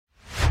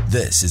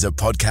This is a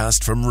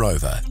podcast from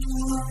Rover.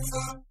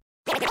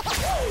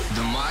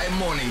 The My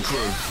Morning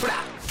Crew.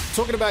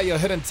 Talking about your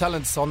hidden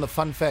talents on the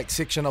fun fact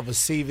section of a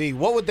CV,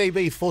 what would they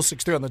be?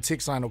 463 on the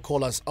text line or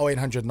call us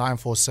 0800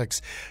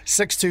 946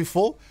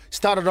 624.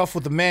 Started off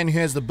with the man who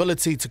has the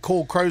ability to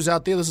call crows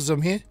out there. This is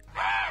him here.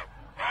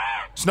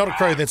 It's not a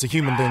crow, that's a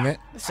human doing that.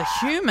 It's a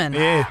human.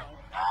 Yeah.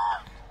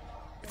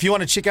 If you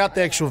want to check out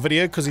the actual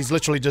video, because he's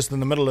literally just in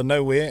the middle of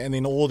nowhere, and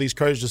then all these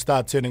crows just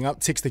start turning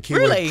up, text the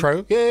keyword Really?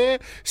 crow. Yeah.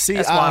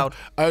 wild.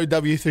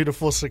 CROW through to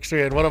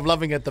 463. And what I'm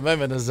loving at the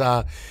moment is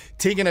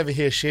Tegan over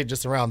here shared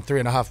just around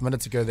 3.5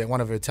 minutes ago that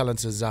one of her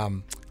talents is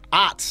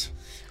art.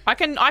 I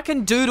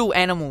can doodle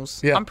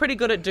animals. Yeah. I'm pretty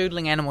good at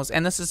doodling animals,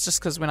 and this is just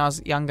because when I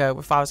was younger,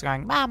 if I was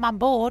going, Mum, I'm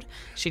bored,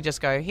 she'd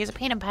just go, here's a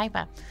pen and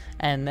paper.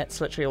 And that's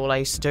literally all I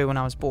used to do when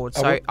I was bored.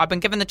 So I've been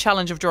given the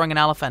challenge of drawing an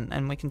elephant,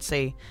 and we can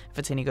see if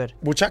it's any good.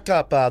 We'll chuck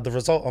up the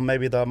result on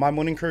maybe the My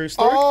Morning Crew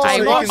story. Oh, Hey,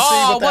 you what? can see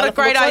Oh, the what a elephant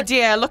great looks like.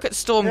 idea. Look at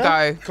Storm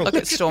Yeah? go. Cool. Look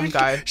at Storm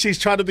go. She's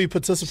trying to be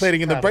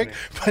participating in the break,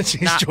 but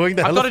she's Nah, drawing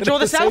the I've got to elephant draw at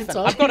the this same elephant.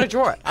 time. I've got to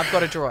draw it. I've got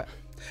to draw it.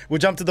 We'll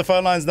jump to the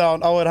phone lines now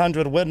on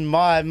 0800 Win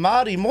My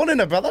Marty. Morning,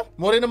 brother.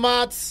 Morning,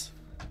 Mats.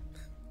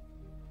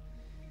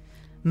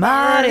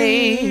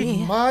 Marty.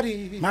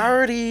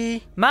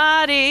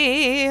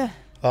 Marty.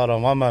 Hold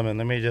on one moment.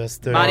 Let me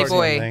just do Marty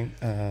boy. something.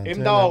 Turn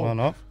that dog. one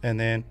off. And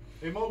then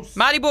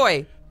Marty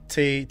boy.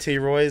 T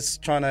Roy's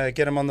trying to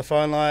get him on the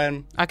phone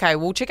line. Okay,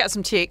 we'll check out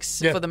some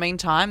texts Yeah. for the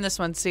meantime. This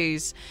one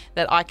says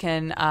that I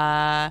can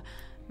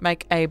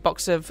make a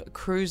box of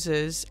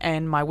cruises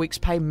and my week's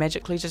pay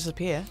magically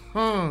disappear.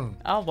 Oh,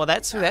 well,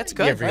 that's good.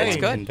 Everyone That's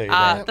can good. do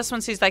that. This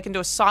one says they can do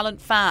a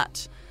silent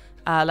fart.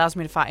 Allows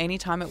me to fart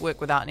anytime at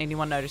work without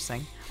anyone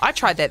noticing. I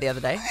tried that the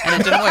other day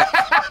and it didn't work.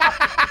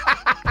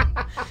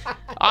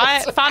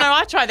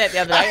 I tried that the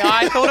other day.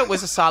 I thought it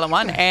was a silent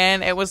one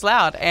and it was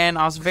loud and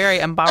I was very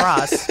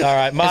embarrassed. All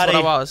right, Marty.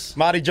 what I was.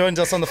 Marty joins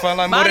us on the phone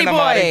line. Marty Morning,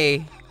 Marty.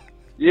 boy.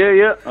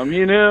 Yeah, I'm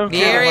here now.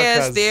 There he my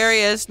is. cuz. There he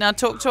is. Now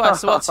talk to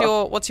us. What's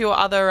your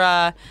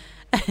other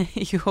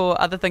your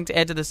other thing to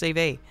add to the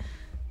CV?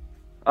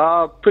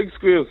 Pig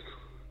squeals.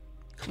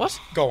 What?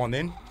 Go on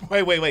then.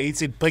 Wait. He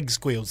said pig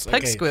squeals.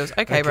 Pig squeals.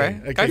 Okay, bro.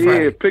 Go Okay. for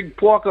Yeah, it. pig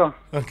plucker.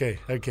 Okay.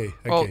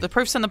 Well, the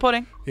proof's in the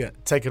pudding. Yeah,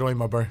 take it away,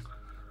 my bro.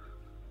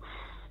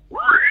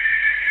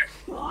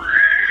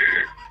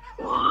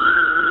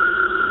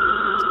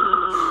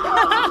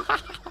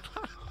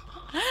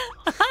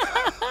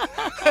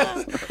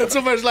 It's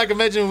almost like,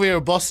 imagine we were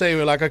a boss saying,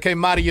 we're like, okay,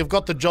 Marty, you've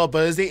got the job,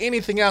 but is there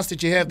anything else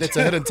that you have that's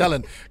a hidden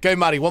talent? Go,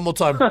 Marty, one more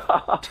time.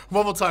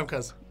 One more time,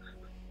 cuz.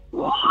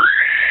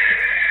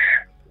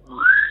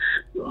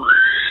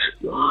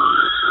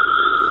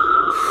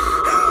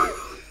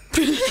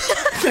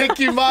 Thank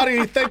you,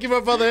 Marty. Thank you, my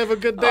brother. Have a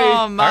good day.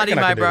 Oh, Marty,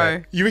 reckon I my could do bro.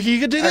 that. You reckon you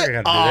could do I that? reckon I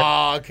could do that.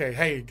 Oh, okay.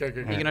 Hey, go.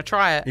 You're gonna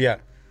try it. Yeah.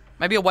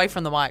 Maybe away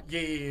from the mic.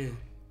 Yeah.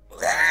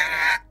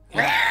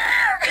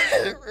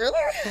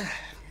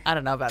 I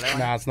don't know about that one.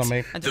 Nah, it's not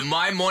me. The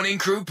My Morning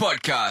Crew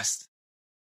podcast.